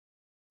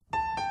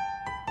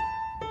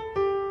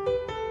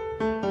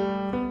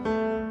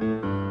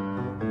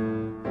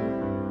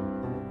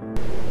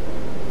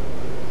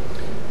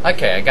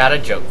Okay, I got a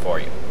joke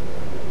for you.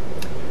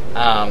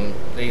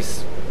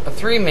 These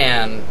three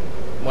men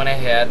went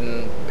ahead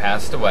and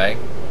passed away,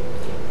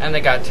 and they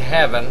got to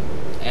heaven,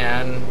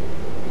 and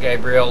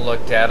Gabriel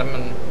looked at them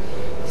and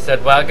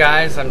said, well,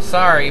 guys, I'm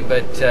sorry,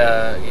 but,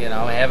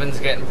 heaven's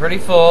getting pretty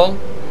full,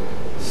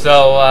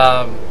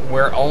 so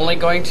we're only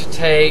going to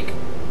take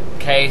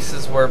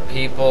cases where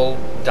people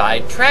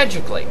died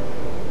tragically.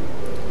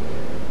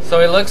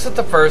 So he looks at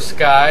the first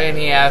guy and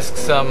he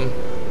asks him,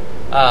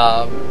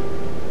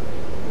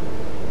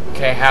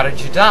 okay, how did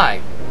you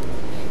die?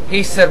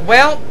 He said,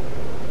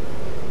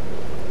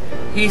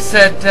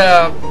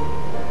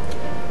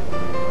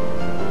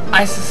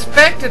 I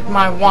suspected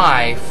my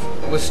wife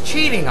was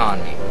cheating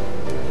on me.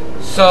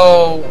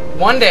 So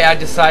one day I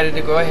decided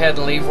to go ahead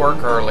and leave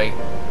work early,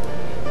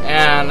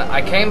 and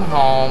I came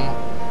home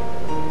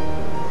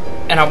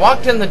and I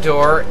walked in the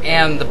door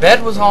and the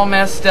bed was all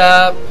messed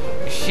up.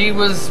 She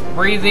was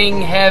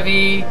breathing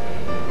heavy,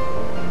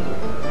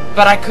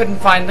 but I couldn't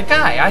find the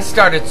guy. I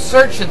started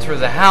searching through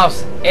the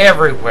house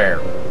everywhere.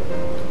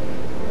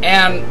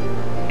 And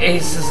he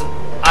says,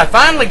 I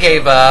finally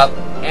gave up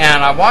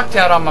and I walked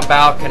out on my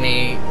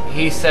balcony,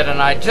 he said,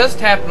 and I just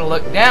happened to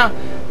look down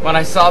when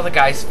I saw the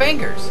guy's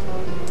fingers.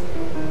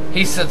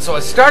 He said, so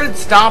I started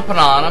stomping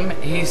on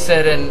him. He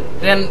said, and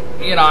then,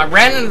 I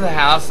ran into the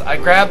house, I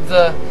grabbed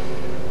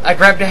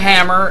a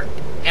hammer,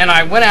 and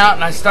I went out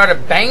and I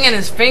started banging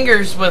his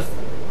fingers with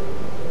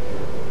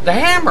the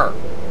hammer.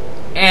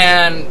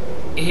 And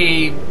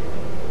he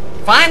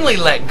finally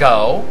let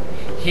go.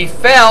 He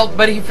fell,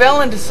 but he fell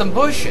into some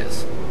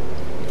bushes.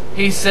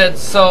 He said,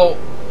 so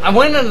I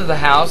went into the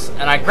house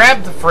and I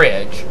grabbed the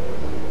fridge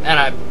and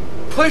I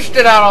pushed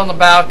it out on the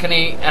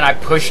balcony and I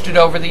pushed it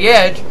over the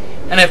edge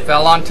and it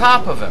fell on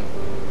top of him.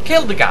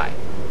 Killed the guy.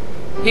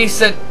 He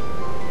said,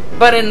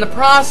 but in the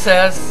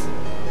process,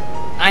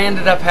 I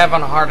ended up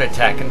having a heart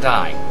attack and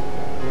dying.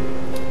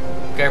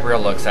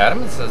 Gabriel looks at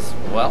him and says,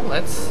 well,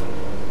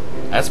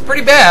 that's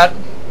pretty bad.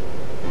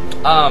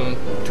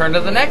 Turn to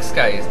the next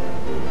guy.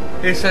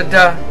 He said,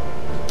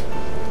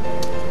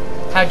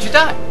 how'd you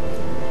die?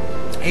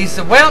 He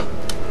said, well,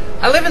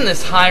 I live in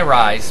this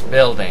high-rise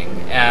building,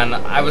 and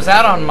I was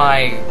out on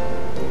my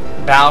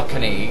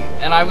balcony,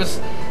 and I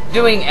was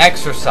doing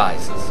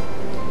exercises.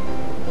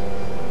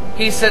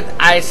 He said,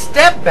 I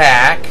stepped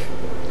back,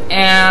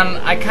 and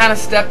I kind of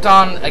stepped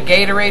on a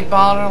Gatorade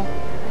bottle,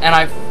 and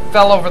I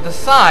fell over the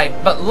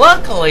side, but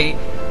luckily,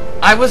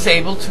 I was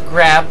able to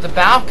grab the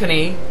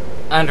balcony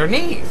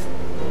underneath.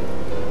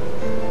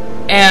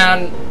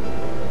 And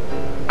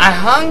I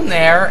hung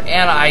there,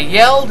 and I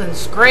yelled and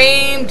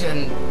screamed,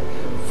 and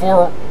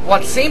for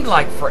what seemed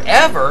like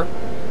forever,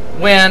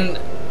 when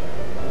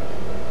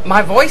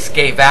my voice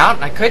gave out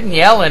and I couldn't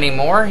yell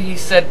anymore. He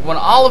said, when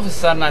all of a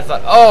sudden I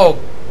thought, oh,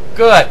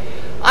 good,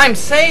 I'm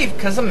saved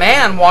because a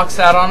man walks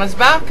out on his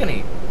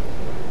balcony.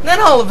 And then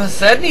all of a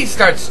sudden he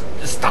starts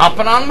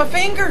stomping on my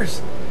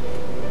fingers.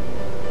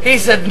 He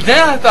said,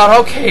 then I thought,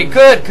 okay,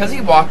 good, because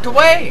he walked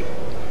away.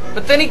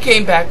 But then he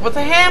came back with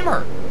a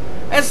hammer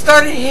and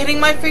started hitting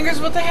my fingers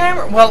with the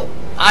hammer. Well,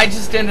 I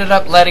just ended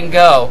up letting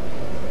go.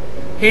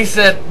 He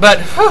said, but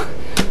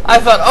I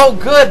thought, oh,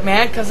 good,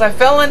 man, because I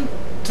fell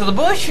into the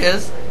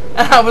bushes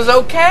and I was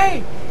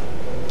okay.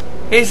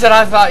 He said,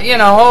 I thought,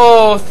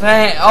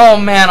 oh,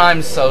 man,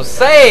 I'm so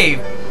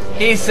saved.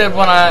 He said,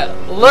 when I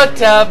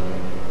looked up,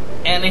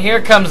 and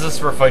here comes this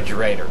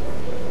refrigerator.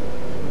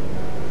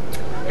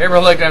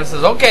 Gabriel looked at him and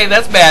says, okay,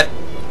 that's bad.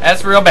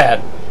 That's real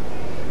bad.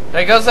 So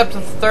he goes up to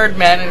the third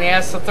man and he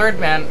asks the third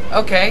man,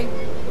 okay,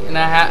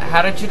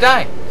 how did you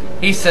die?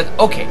 He said,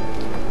 okay,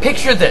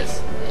 picture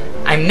this.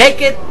 I'm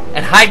naked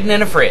and hiding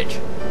in a fridge.